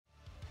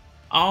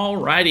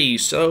Alrighty,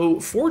 so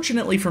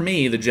fortunately for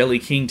me, the Jelly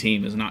King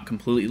team is not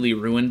completely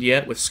ruined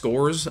yet with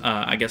scores.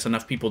 I guess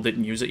enough people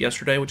didn't use it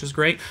yesterday, which is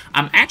great.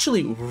 I'm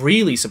actually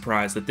really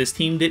surprised that this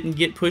team didn't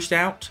get pushed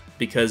out,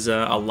 because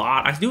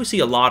I do see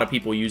a lot of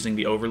people using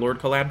the Overlord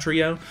collab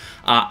trio.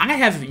 I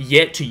have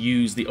yet to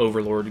use the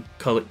Overlord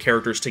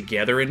characters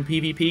together in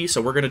PvP,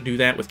 so we're going to do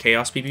that with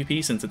Chaos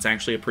PvP since it's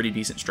actually a pretty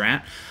decent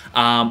strat.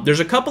 There's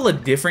a couple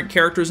of different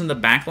characters in the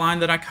backline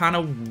that I kind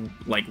of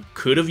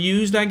could have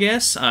used, I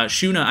guess.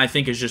 Shuna, I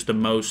think, is just the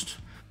most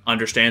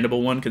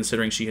understandable one,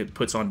 considering she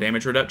puts on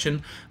damage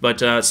reduction.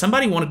 But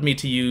somebody wanted me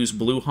to use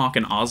Blue Hawk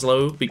and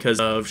Oslo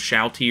because of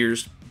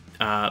Shalltear's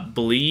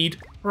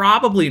bleed.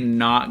 Probably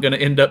not going to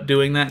end up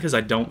doing that because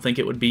I don't think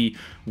it would be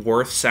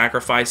worth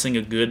sacrificing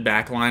a good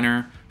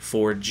backliner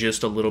for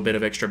just a little bit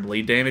of extra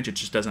bleed damage. It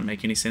just doesn't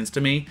make any sense to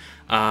me.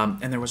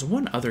 And there was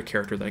one other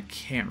character that I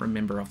can't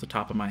remember off the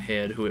top of my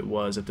head who it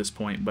was at this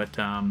point, but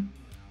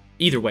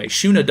either way,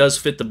 Shuna does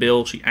fit the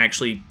bill. She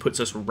actually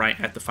puts us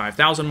right at the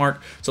 5,000 mark.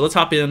 So let's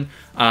hop in.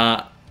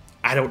 I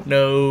don't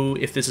know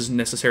if this is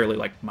necessarily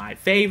like my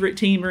favorite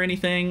team or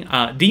anything.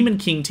 Demon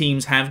King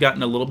teams have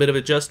gotten a little bit of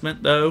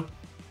adjustment though,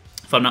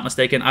 if I'm not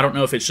mistaken. I don't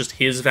know if it's just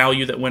his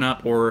value that went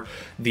up or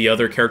the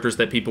other characters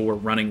that people were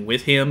running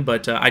with him,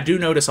 but I do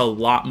notice a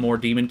lot more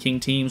Demon King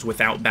teams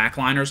without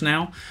backliners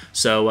now,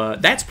 so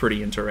that's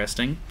pretty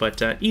interesting. But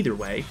either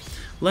way,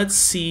 let's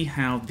see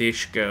how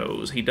this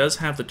goes. He does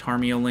have the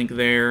Tarmio link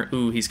there.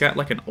 Ooh, he's got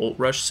like an ult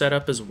rush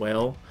setup as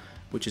well,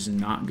 which is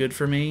not good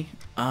for me.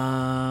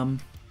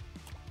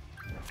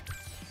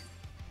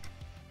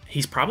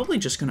 He's probably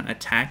just going to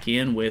attack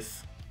in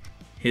with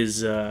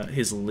his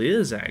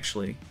Liz,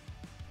 actually.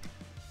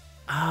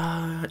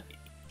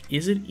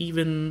 Is it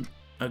even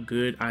a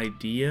good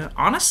idea?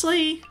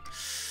 Honestly,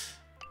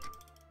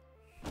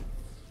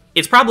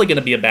 it's probably going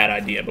to be a bad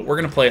idea, but we're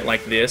going to play it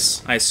like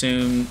this. I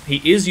assume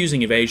he is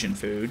using evasion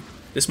food.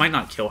 This might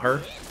not kill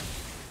her.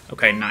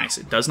 Okay, nice.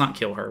 It does not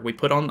kill her. We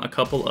put on a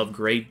couple of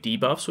great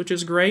debuffs, which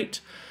is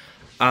great.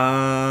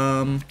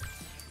 That's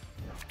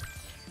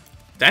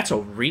a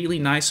really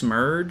nice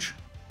merge.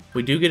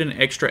 We do get an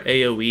extra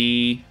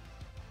AoE.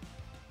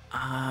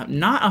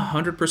 Not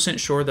 100%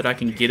 sure that I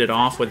can get it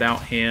off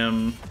without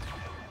him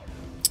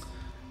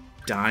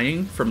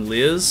dying from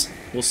Liz.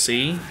 We'll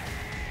see.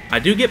 I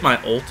do get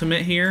my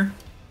ultimate here,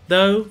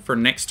 though, for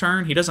next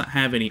turn. He doesn't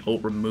have any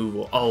ult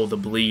removal. Oh, the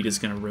bleed is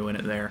going to ruin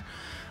it there.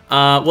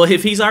 Well,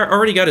 if he's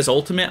already got his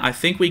ultimate, I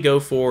think we go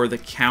for the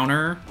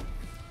counter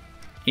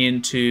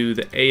into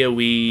the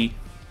AoE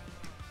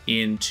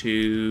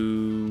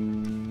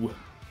into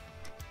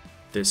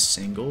this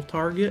single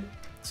target.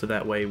 So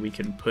that way we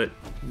can put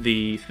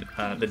the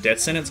death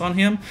sentence on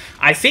him.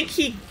 I think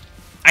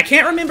I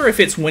can't remember if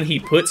it's when he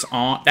puts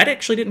on... That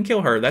actually didn't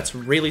kill her. That's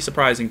really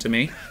surprising to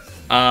me.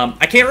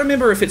 I can't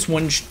remember if it's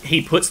when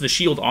he puts the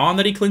shield on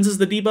that he cleanses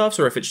the debuffs,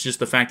 or if it's just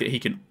the fact that he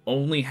can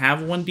only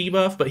have one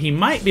debuff, but he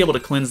might be able to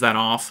cleanse that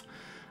off.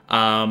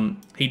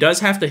 He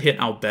does have to hit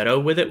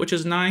Albedo with it, which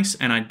is nice,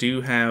 and I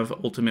do have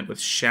ultimate with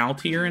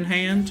Shalltear in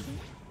hand.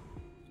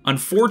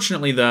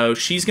 Unfortunately, though,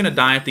 she's going to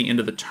die at the end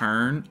of the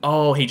turn.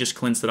 Oh, he just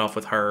cleansed it off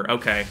with her.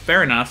 Okay,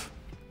 fair enough.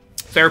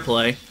 Fair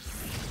play.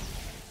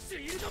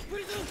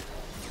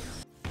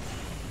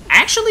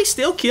 Actually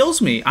still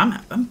kills me.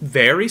 I'm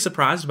very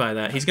surprised by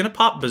that. He's going to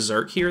pop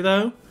Berserk here,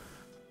 though.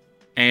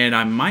 And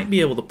I might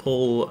be able to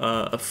pull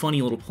a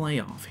funny little play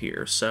off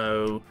here.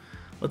 So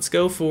let's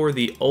go for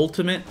the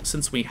ultimate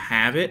since we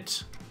have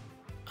it.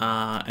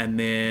 And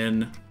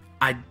then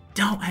I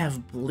don't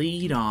have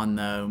bleed on,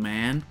 though,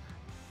 man.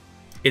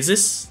 Is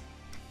this...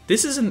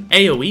 This is an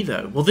AoE,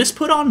 though. Will this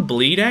put on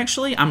bleed,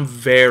 actually? I'm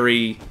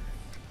very,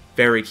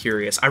 very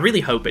curious. I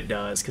really hope it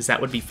does, because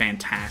that would be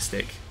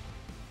fantastic.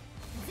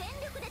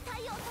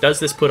 Does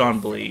this put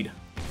on bleed?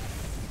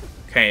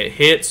 Okay, it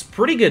hits.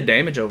 Pretty good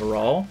damage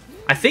overall.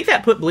 I think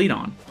that put bleed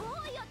on.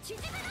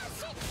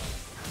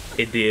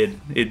 It did.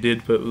 It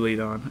did put bleed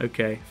on.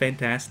 Okay,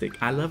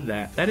 fantastic. I love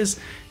that. That is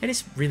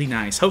really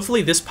nice.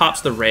 Hopefully this pops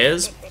the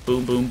res.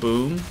 Boom, boom,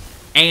 boom.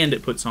 And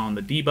it puts on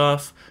the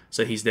debuff,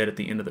 so he's dead at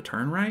the end of the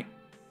turn, right?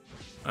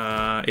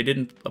 It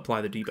didn't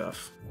apply the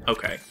debuff.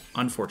 Okay,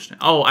 unfortunate.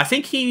 Oh, I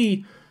think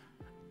he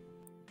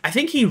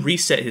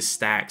reset his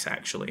stacks,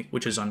 actually,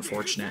 which is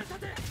unfortunate.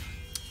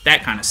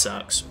 That kind of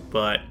sucks,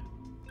 but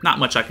not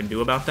much I can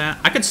do about that.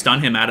 I could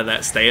stun him out of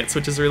that stance,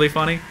 which is really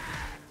funny.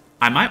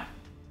 I might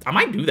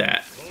do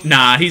that.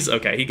 Nah, he's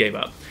okay. He gave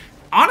up.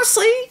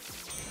 Honestly,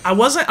 I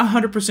wasn't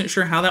 100%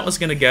 sure how that was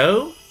going to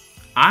go.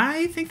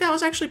 I think that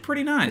was actually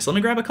pretty nice. Let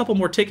me grab a couple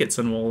more tickets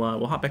and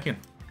we'll hop back in.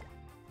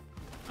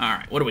 All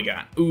right, what do we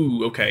got?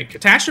 Ooh, okay.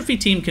 Catastrophe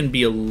team can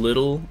be a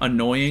little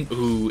annoying.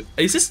 Ooh,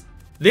 this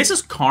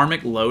is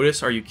Karmic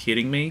Lotus? Are you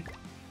kidding me?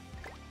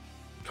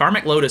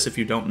 Karmic Lotus, if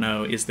you don't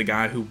know, is the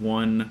guy who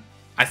won...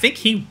 I think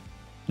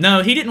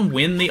no, he didn't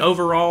win the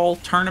overall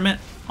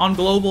tournament on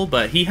Global,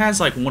 but he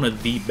has like one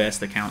of the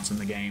best accounts in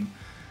the game.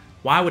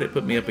 Why would it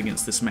put me up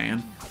against this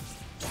man?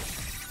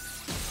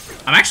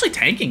 I'm actually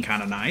tanking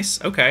kind of nice.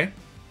 Okay.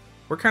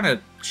 We're kind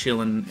of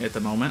chilling at the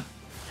moment.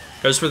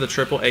 Goes for the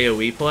triple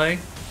AoE play.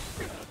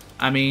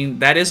 I mean,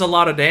 that is a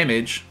lot of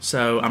damage,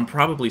 so I'm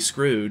probably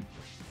screwed.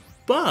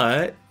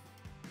 But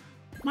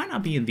might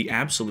not be in the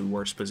absolute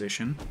worst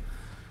position.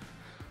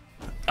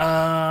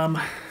 Let's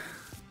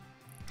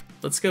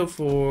go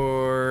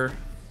for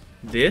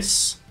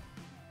this.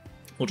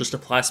 We'll just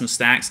apply some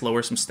stacks,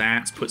 lower some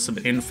stats, put some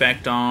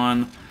infect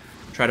on,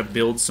 try to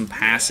build some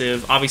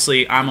passive.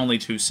 Obviously, I'm only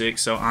 2/6,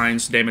 so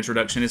Ein's damage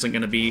reduction isn't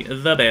going to be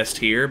the best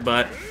here,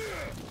 but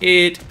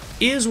it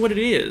is what it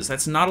is.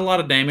 That's not a lot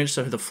of damage,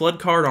 so the Flood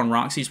card on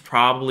Roxy's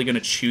probably going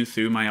to chew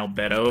through my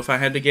Albedo if I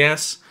had to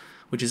guess,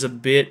 which is a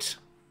bit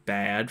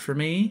bad for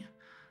me.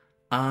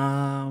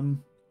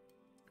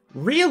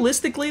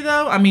 Realistically,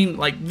 though, I mean,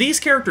 like, these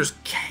characters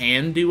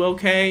can do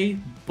okay,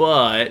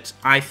 but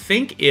I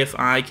think if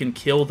I can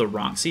kill the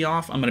Roxy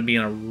off, I'm going to be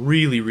in a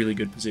really, really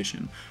good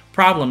position.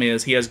 Problem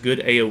is, he has good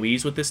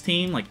AoEs with this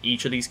team. Like,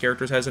 each of these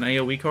characters has an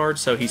AoE card,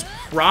 so he's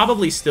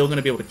probably still going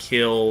to be able to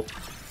kill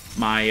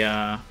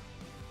my,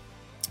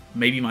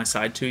 maybe my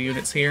side 2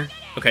 units here.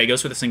 Okay, he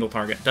goes for the single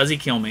target. Does he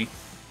kill me?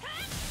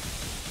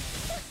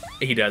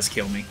 He does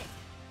kill me.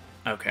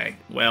 Okay,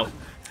 well,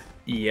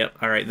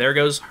 yep. Alright, there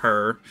goes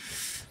her.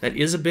 That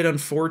is a bit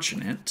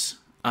unfortunate.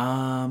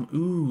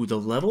 Ooh, the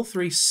level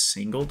 3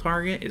 single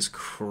target is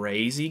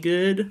crazy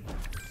good.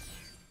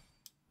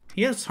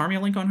 He has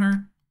Tarmia Link on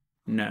her?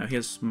 No, he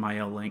has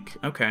Mael Link.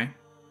 Okay.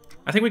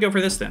 I think we go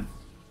for this then.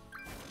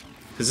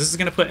 Because this is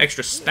going to put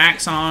extra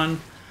stacks on.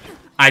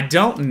 I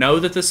don't know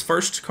that this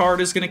first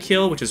card is going to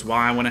kill, which is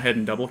why I went ahead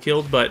and double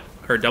killed, but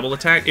or double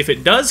attack. If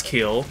it does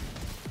kill,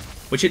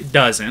 which it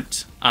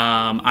doesn't,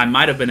 I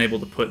might have been able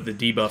to put the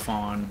debuff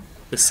on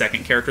the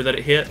second character that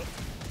it hit.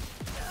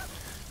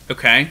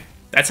 Okay,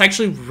 that's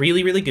actually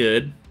really, really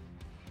good.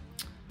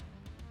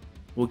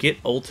 We'll get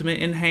ultimate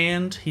in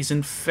hand. He's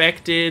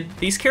infected.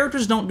 These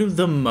characters don't do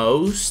the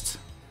most.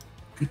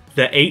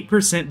 The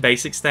 8%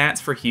 basic stats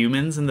for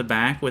humans in the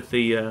back with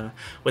the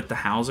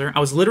Hauser. I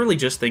was literally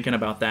just thinking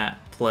about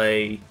that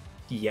play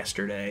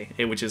yesterday,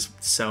 which is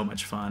so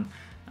much fun.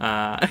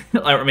 I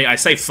mean, I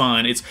say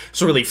fun. It's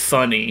really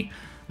funny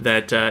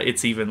that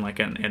it's even like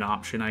an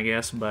option, I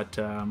guess. But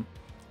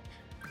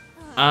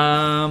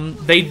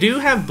they do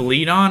have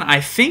bleed on.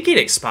 I think it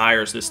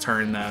expires this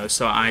turn though,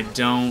 so I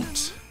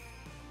don't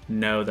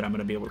know that I'm going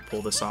to be able to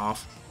pull this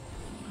off.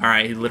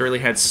 Alright, he literally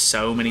had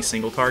so many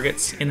single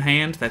targets in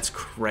hand. That's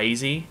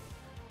crazy.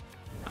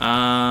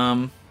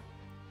 Does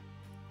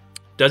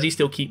he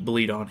still keep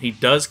bleed on? He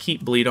does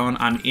keep bleed on.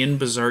 I'm in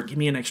Berserk. Give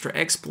me an extra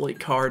exploit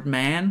card,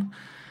 man.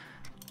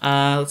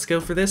 Let's go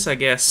for this, I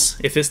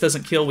guess. If this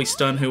doesn't kill, we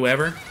stun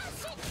whoever.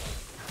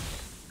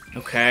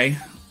 Okay.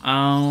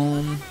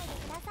 Not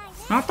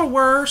the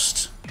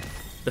worst.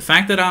 The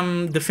fact that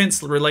I'm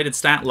defense-related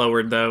stat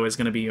lowered, though, is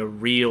going to be a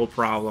real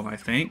problem, I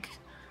think.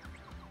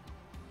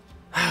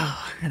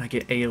 And I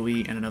get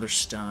AoE and another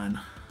stun.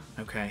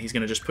 Okay, he's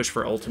going to just push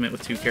for ultimate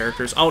with 2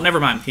 characters. Oh, never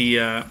mind.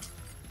 The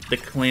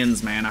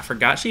cleanse, man. I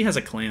forgot she has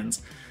a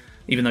cleanse,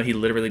 even though he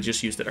literally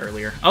just used it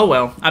earlier. Oh,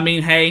 well. I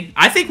mean, hey,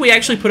 I think we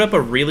actually put up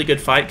a really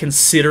good fight,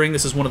 considering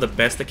this is one of the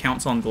best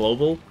accounts on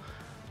Global.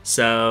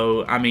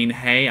 So, I mean,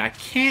 hey, I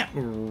can't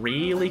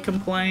really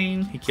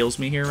complain. He kills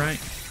me here, right?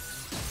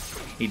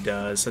 He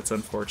does. That's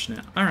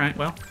unfortunate. Alright,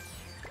 well.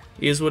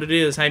 Is what it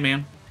is. Hey,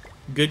 man.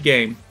 Good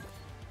game.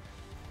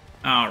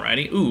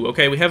 Alrighty. Ooh,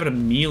 okay, we have an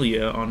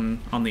Amelia on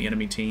the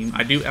enemy team.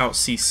 I do out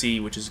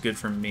CC, which is good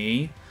for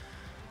me.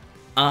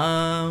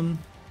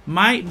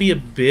 Might be a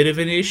bit of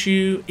an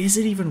issue. Is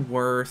it even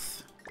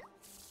worth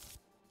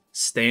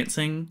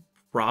stancing?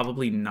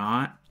 Probably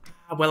not.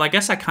 Well, I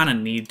guess I kind of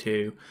need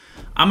to.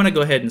 I'm going to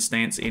go ahead and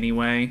stance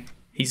anyway.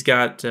 He's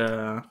got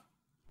to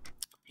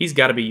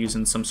be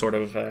using some sort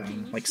of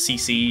like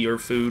CC or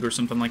food or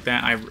something like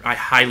that. I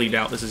highly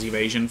doubt this is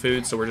evasion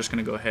food, so we're just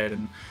going to go ahead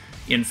and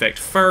infect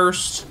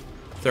first.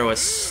 Throw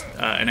us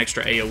an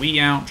extra AoE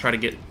out. Try to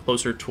get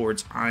closer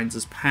towards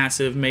Ainz'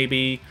 passive,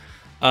 maybe.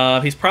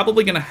 He's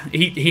probably going to...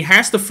 He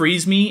has to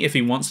freeze me if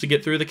he wants to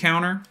get through the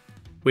counter,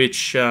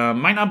 which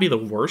might not be the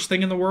worst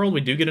thing in the world.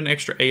 We do get an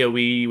extra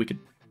AoE. We could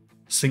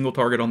single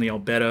target on the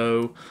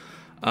Albedo.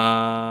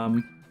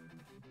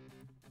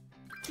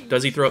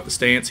 Does he throw up the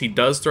stance? He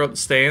does throw up the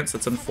stance.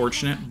 That's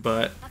unfortunate,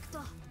 but,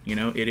 you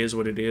know, it is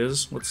what it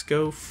is. Let's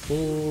go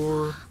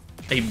for...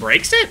 He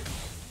breaks it?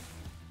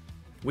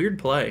 Weird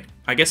play.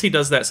 I guess he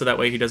does that so that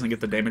way he doesn't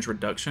get the damage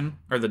reduction,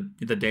 or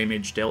the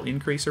damage dealt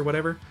increase or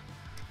whatever.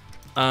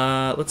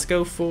 Let's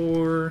go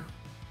for...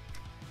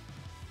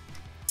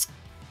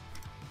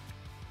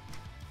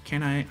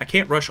 I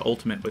can't rush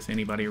ultimate with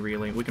anybody,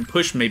 really. We can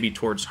push maybe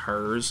towards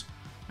hers,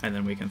 and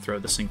then we can throw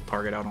the single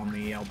target out on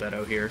the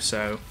Albedo here,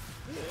 so...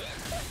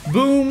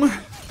 Boom!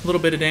 A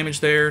little bit of damage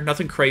there.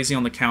 Nothing crazy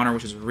on the counter,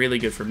 which is really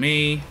good for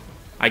me.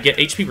 I get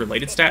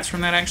HP-related stats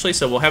from that, actually,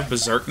 so we'll have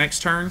Berserk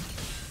next turn.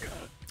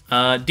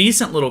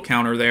 Decent little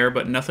counter there,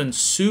 but nothing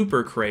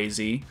super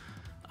crazy.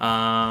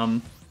 Oh,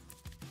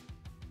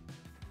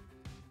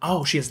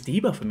 she has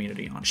debuff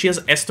immunity on. She has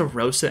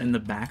Estarossa in the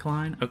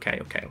backline? Okay.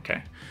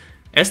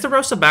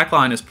 Estarossa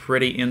backline is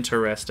pretty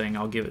interesting,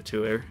 I'll give it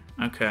to her.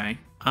 Okay.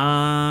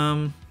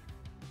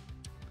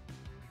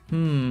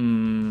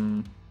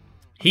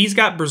 He's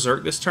got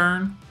Berserk this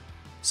turn,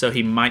 so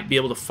he might be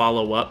able to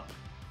follow up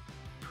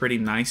pretty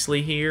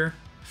nicely here.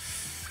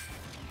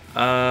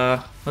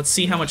 Let's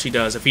see how much he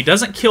does. If he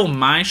doesn't kill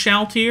my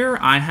Shoutier,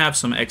 I have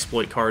some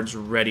exploit cards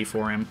ready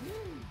for him.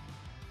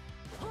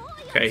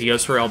 Okay, he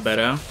goes for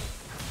Albedo.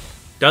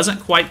 Doesn't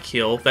quite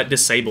kill. That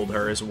disabled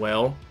her as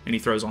well, and he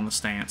throws on the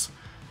stance.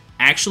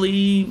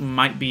 Actually,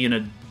 might be in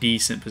a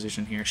decent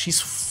position here. She's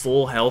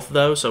full health,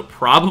 though, so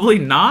probably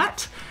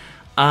not.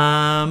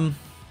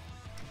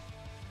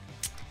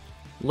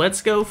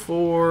 Let's go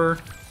for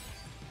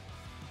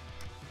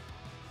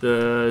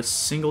the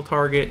single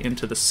target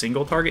into the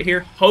single target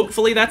here.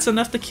 Hopefully that's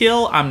enough to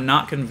kill. I'm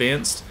not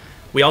convinced.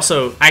 We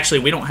also...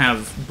 Actually, we don't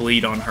have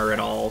bleed on her at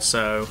all,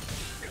 so...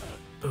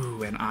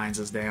 Ooh, and Ainz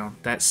is down.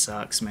 That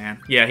sucks,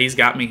 man. Yeah, he's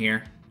got me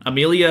here.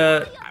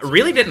 Amelia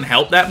really didn't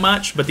help that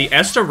much, but the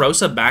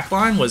Estarossa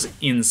backline was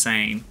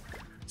insane.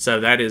 So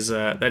that is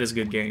a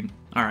good game.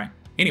 All right.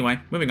 Anyway,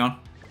 moving on.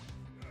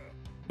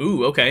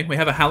 Ooh, okay. We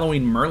have a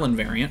Halloween Merlin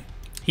variant.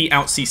 He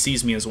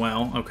out-CCs me as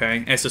well.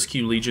 Okay.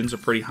 SSQ Legion's a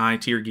pretty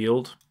high-tier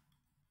guild.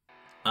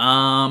 He's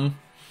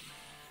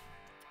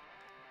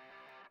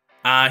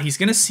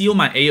going to seal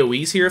my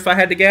AoEs here if I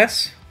had to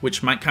guess,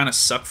 which might kind of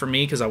suck for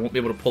me because I won't be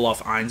able to pull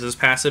off Ainz's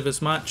passive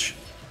as much.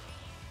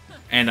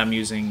 And I'm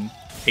using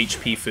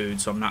HP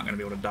food, so I'm not going to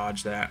be able to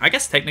dodge that. I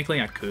guess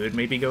technically I could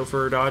maybe go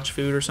for dodge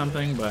food or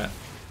something, but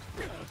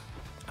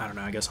I don't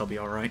know. I guess I'll be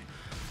all right.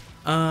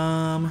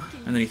 And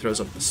then he throws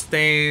up the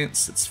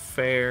stance. It's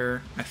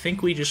fair. I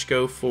think we just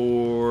go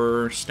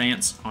for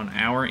stance on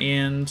our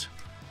end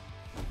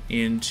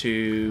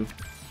into...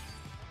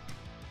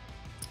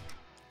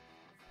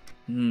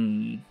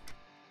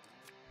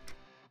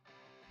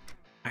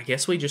 I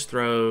guess we just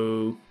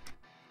throw...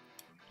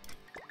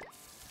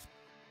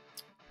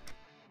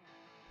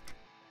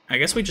 I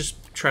guess we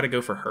just try to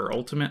go for her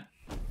ultimate.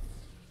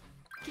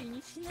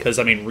 Because,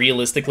 I mean,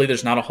 realistically,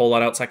 there's not a whole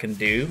lot else I can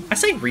do. I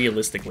say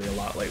realistically a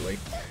lot lately.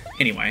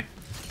 Anyway.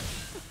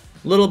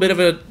 Little bit of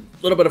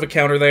a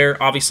counter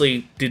there.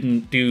 Obviously,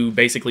 didn't do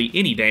basically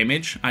any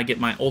damage. I get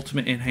my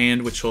ultimate in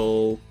hand, which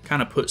will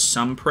kind of put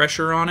some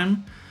pressure on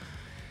him.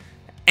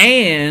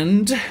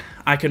 And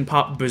I can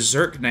pop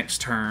Berserk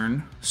next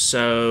turn,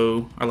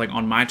 so... Or, like,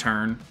 on my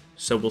turn.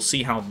 So we'll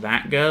see how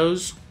that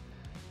goes.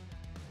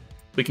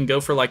 We can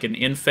go for, like, an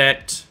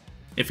Infect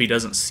if he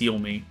doesn't seal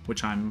me,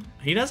 which I'm...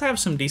 He does have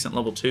some decent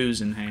level 2s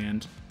in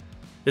hand.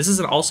 This is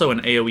also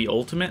an AoE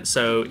ultimate,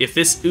 so if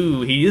this...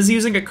 Ooh, he is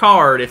using a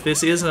card. If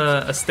this is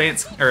a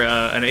stance... Or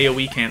an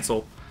AoE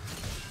cancel,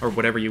 or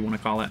whatever you want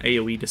to call it.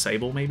 AoE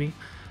disable, maybe?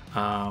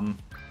 I'm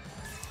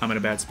in a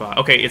bad spot.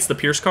 Okay, it's the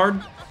Pierce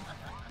card.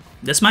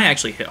 This might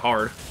actually hit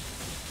hard.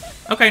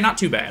 Okay, not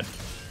too bad.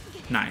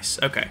 Nice,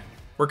 okay.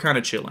 We're kind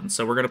of chilling.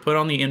 So we're going to put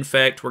on the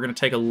Infect. We're going to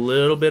take a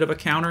little bit of a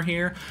counter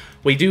here.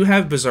 We do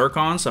have Berserk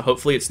on, so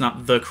hopefully it's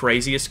not the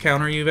craziest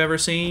counter you've ever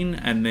seen.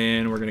 And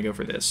then we're going to go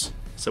for this,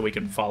 so we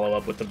can follow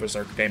up with the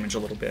Berserk damage a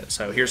little bit.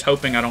 So here's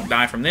hoping I don't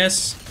die from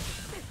this.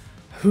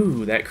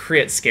 Whew, that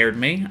crit scared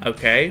me.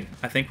 Okay,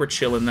 I think we're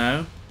chilling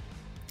though.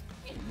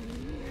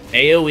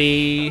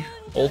 AoE,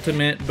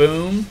 ultimate,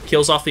 boom.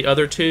 Kills off the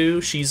other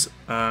two. She's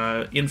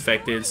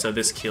infected, so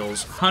this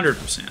kills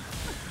 100%.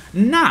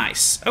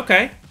 Nice,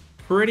 okay.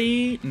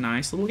 Pretty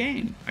nice little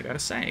game, I gotta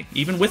say.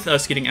 Even with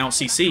us getting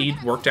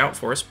out-CC'd, worked out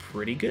for us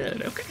pretty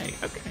good. Okay,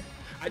 okay.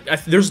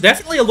 There's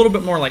definitely a little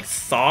bit more, like,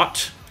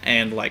 thought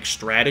and, like,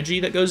 strategy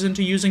that goes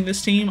into using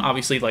this team.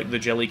 Obviously, like, the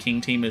Jelly King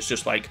team is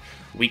just, like,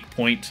 weak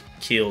point,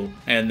 kill,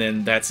 and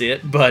then that's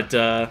it. But,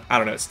 I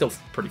don't know, it's still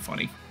pretty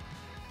funny.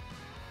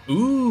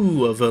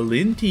 Ooh, a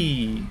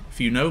Valenti.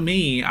 If you know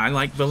me, I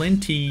like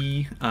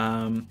Valenti.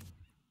 I'm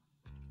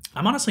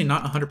honestly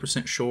not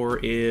 100% sure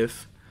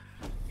if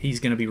he's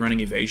going to be running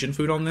evasion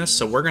food on this,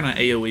 so we're going to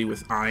AoE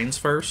with Ainz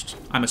first.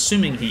 I'm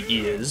assuming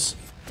he is.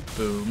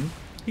 Boom.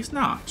 He's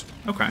not.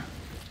 Okay.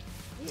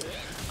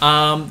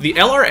 The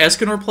LR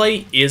Escanor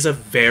play is a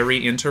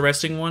very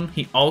interesting one.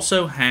 He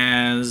also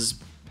has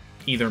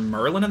either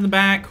Merlin in the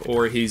back,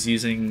 or he's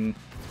using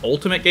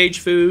ultimate gauge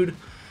food,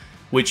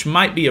 which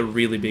might be a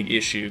really big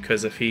issue,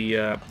 because if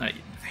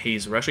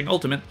he's rushing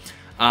ultimate,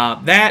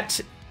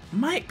 that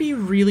might be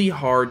really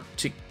hard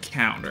to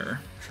counter.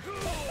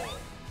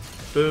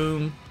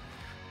 Boom.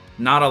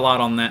 Not a lot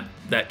on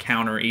that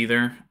counter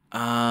either.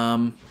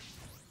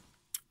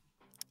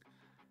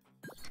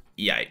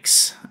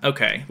 Yikes.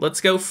 Okay,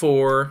 let's go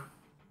for...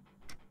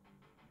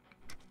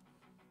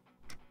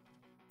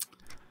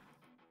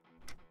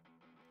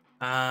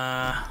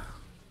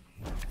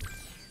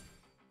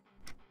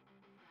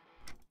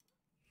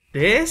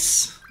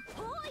 This?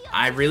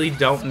 I really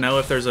don't know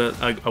if there's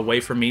a way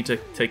for me to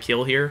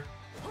kill here.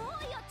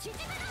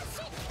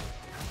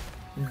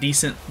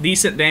 Decent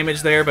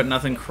damage there, but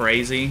nothing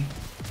crazy.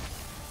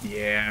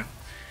 Yeah.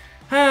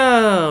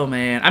 Oh,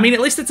 man. I mean,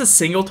 at least it's a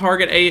single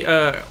target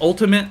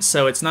ultimate,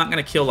 so it's not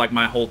going to kill, like,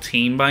 my whole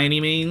team by any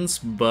means,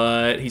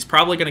 but he's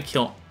probably going to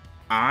kill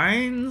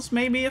Ainz,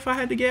 maybe, if I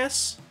had to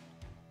guess.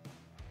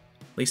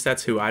 At least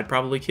that's who I'd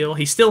probably kill.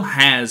 He still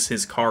has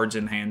his cards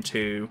in hand,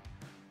 too.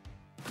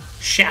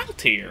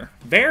 Shoutier.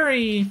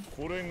 Very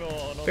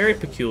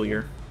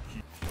peculiar.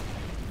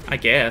 I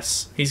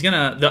guess. He's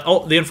gonna...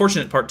 The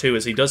unfortunate part, too,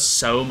 is he does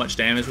so much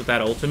damage with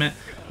that ultimate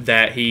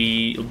that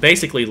he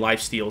basically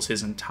lifesteals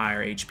his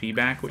entire HP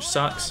back, which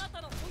sucks.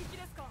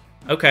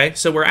 Okay,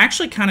 so we're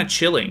actually kind of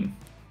chilling.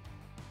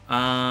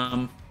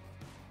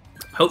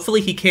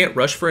 Hopefully he can't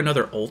rush for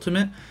another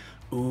ultimate.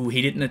 Ooh,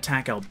 he didn't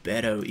attack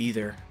Albedo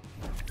either.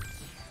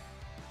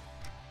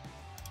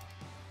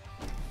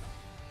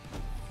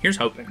 Here's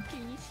hoping.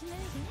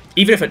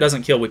 Even if it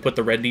doesn't kill, we put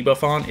the red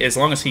debuff on. As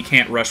long as he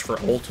can't rush for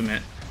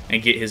ultimate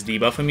and get his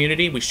debuff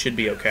immunity, we should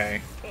be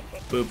okay.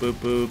 Boop, boop,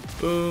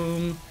 boop,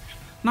 boom.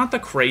 Not the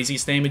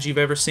craziest damage you've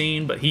ever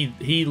seen, but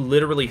he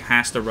literally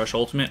has to rush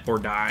ultimate or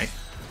die.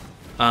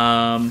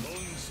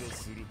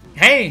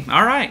 Hey,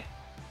 alright.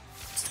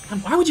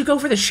 Why would you go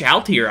for the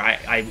Shoutier,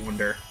 I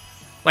wonder?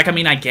 Like, I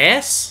mean, I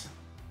guess.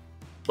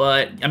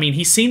 But, I mean,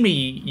 he's seen me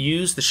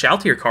use the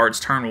Shoutier cards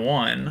turn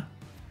 1.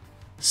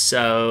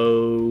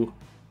 So...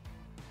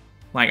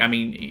 Like, I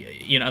mean,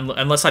 you know,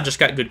 unless I just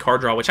got good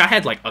card draw, which I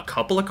had, like, a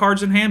couple of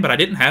cards in hand, but I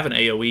didn't have an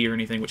AoE or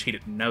anything, which he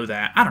didn't know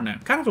that. I don't know.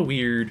 Kind of a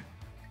weird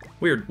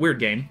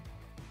game.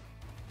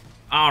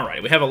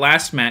 Alright, we have a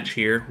last match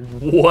here.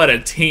 What a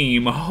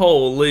team.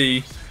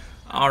 Holy.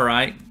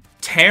 Alright.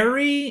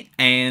 Terry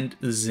and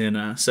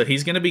Xena. So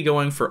he's going to be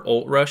going for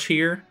ult rush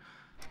here.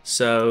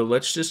 So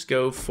let's just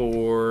go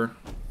for...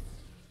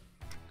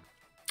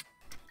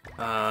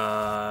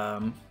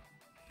 I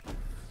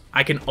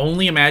can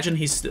only imagine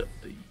he's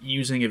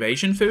using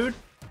evasion food?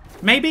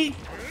 Maybe?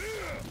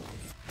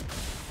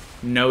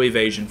 No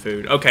evasion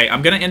food. Okay,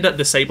 I'm going to end up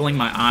disabling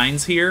my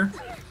Eins here.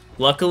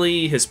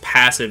 Luckily, his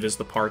passive is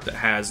the part that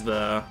has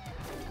the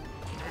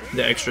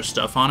extra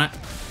stuff on it.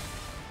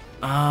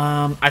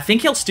 I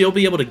think he'll still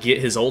be able to get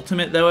his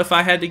ultimate, though, if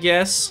I had to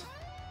guess.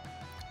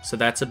 So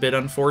that's a bit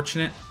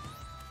unfortunate.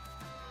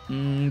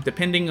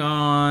 Depending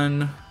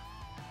on...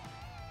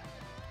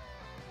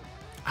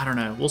 I don't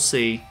know. We'll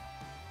see.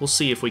 We'll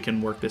see if we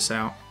can work this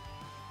out.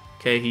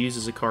 Okay, he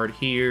uses a card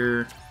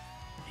here.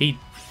 He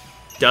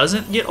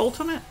doesn't get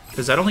ultimate?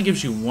 Because that only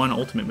gives you one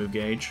ultimate move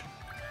gauge.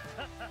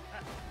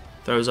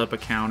 Throws up a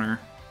counter.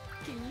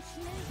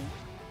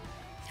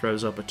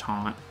 Throws up a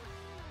taunt.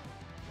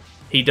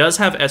 He does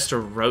have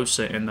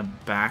Estarossa in the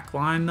back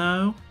line,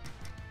 though.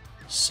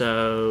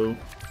 So...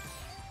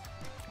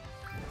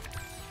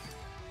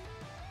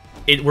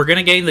 we're going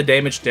to gain the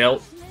damage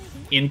dealt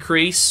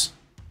increase,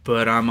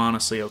 but I'm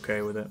honestly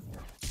okay with it.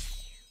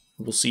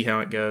 We'll see how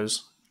it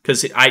goes.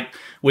 Because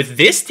with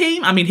this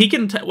team, I mean, he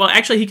can... well,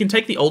 actually, he can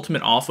take the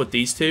ultimate off with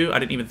these two. I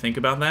didn't even think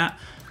about that.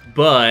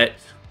 But...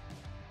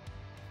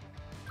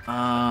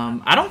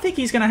 I don't think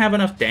he's going to have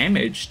enough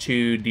damage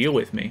to deal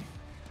with me.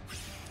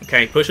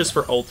 Okay, pushes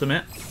for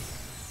ultimate.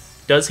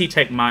 Does he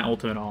take my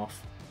ultimate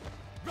off?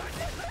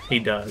 He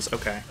does,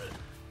 okay.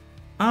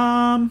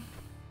 I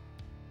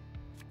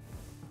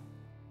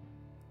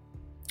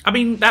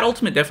mean, that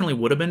ultimate definitely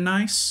would have been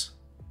nice.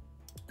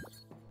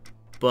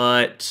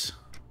 But...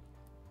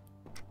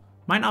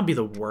 might not be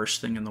the worst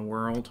thing in the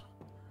world.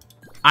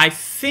 I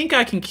think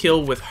I can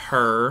kill with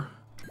her.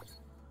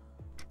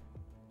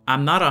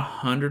 I'm not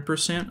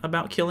 100%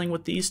 about killing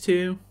with these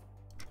two.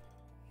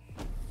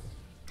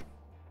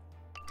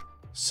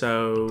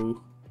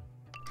 So...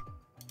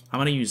 I'm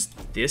going to use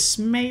this,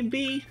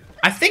 maybe?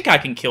 I think I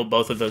can kill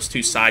both of those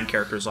two side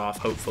characters off,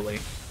 hopefully.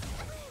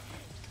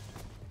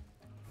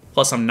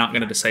 Plus, I'm not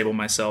going to disable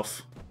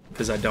myself,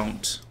 because I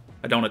don't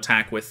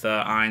attack with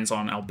Eins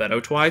on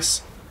Albedo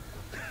twice.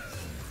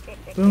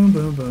 Boom,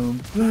 boom,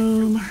 boom,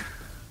 boom.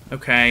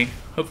 Okay,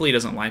 hopefully he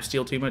doesn't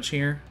lifesteal too much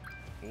here.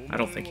 I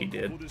don't think he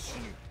did.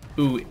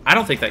 Ooh, I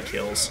don't think that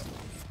kills.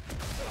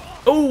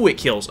 Oh, it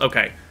kills.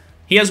 Okay.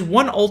 He has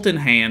one ult in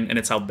hand, and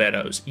it's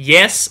Albedo's.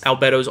 Yes,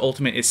 Albedo's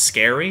ultimate is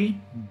scary,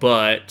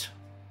 but...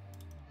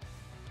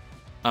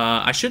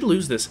 I should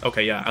lose this.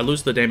 Okay, yeah, I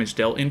lose the damage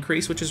dealt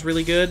increase, which is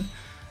really good.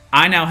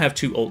 I now have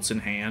two ults in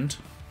hand.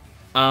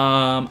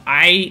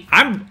 I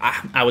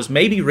was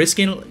maybe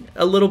risking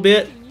a little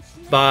bit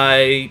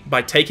by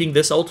taking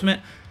this ultimate.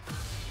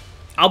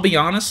 I'll be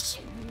honest,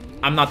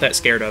 I'm not that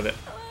scared of it.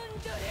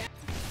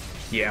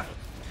 Yeah.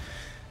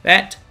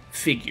 That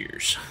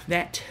figures.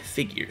 That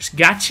figures.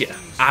 Gotcha.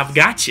 I've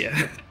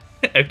gotcha.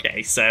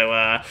 Okay, so,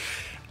 I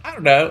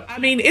don't know. I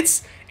mean,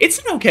 it's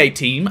an okay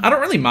team. I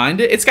don't really mind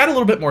it. It's got a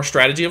little bit more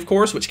strategy, of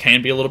course, which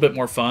can be a little bit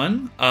more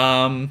fun.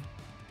 I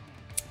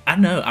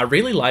don't know. I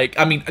really like...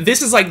 I mean,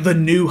 this is like the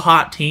new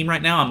hot team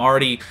right now. I'm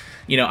already...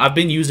 You know, I've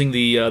been using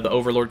the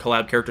Overlord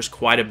collab characters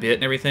quite a bit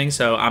and everything,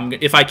 so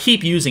if I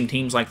keep using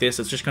teams like this,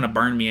 it's just going to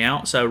burn me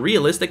out. So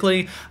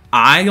realistically,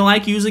 I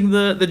like using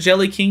the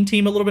Jelly King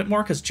team a little bit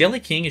more, because Jelly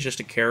King is just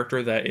a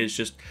character that is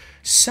just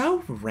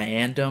so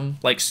random.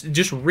 Like,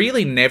 just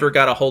really never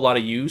got a whole lot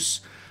of use.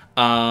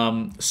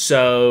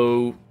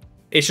 So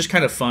it's just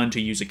kind of fun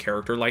to use a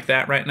character like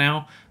that right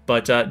now.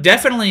 But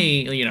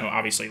definitely, you know,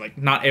 obviously, like,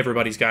 not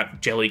everybody's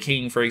got Jelly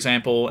King, for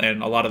example,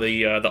 and a lot of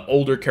the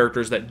older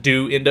characters that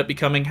do end up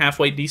becoming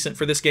halfway decent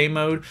for this game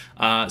mode,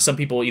 some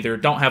people either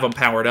don't have them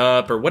powered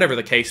up or whatever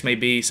the case may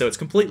be, so it's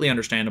completely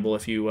understandable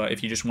if you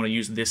just want to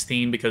use this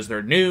theme because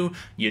they're new,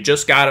 you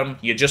just got them,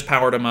 you just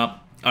powered them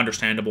up.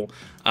 Understandable.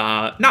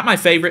 Not my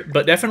favorite,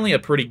 but definitely a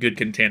pretty good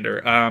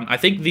contender. I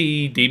think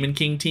the Demon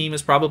King team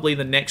is probably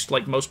the next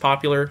like most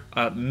popular.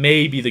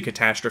 Maybe the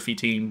Catastrophe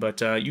team, but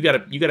you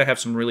gotta have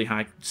some really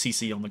high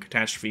CC on the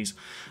Catastrophes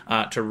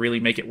to really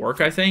make it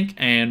work, I think.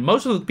 And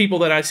most of the people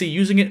that I see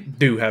using it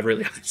do have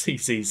really high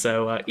CC.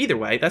 So either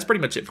way, that's pretty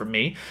much it from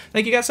me.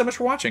 Thank you guys so much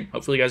for watching.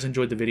 Hopefully you guys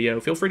enjoyed the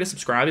video. Feel free to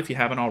subscribe if you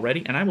haven't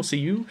already, and I will see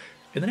you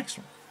in the next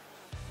one.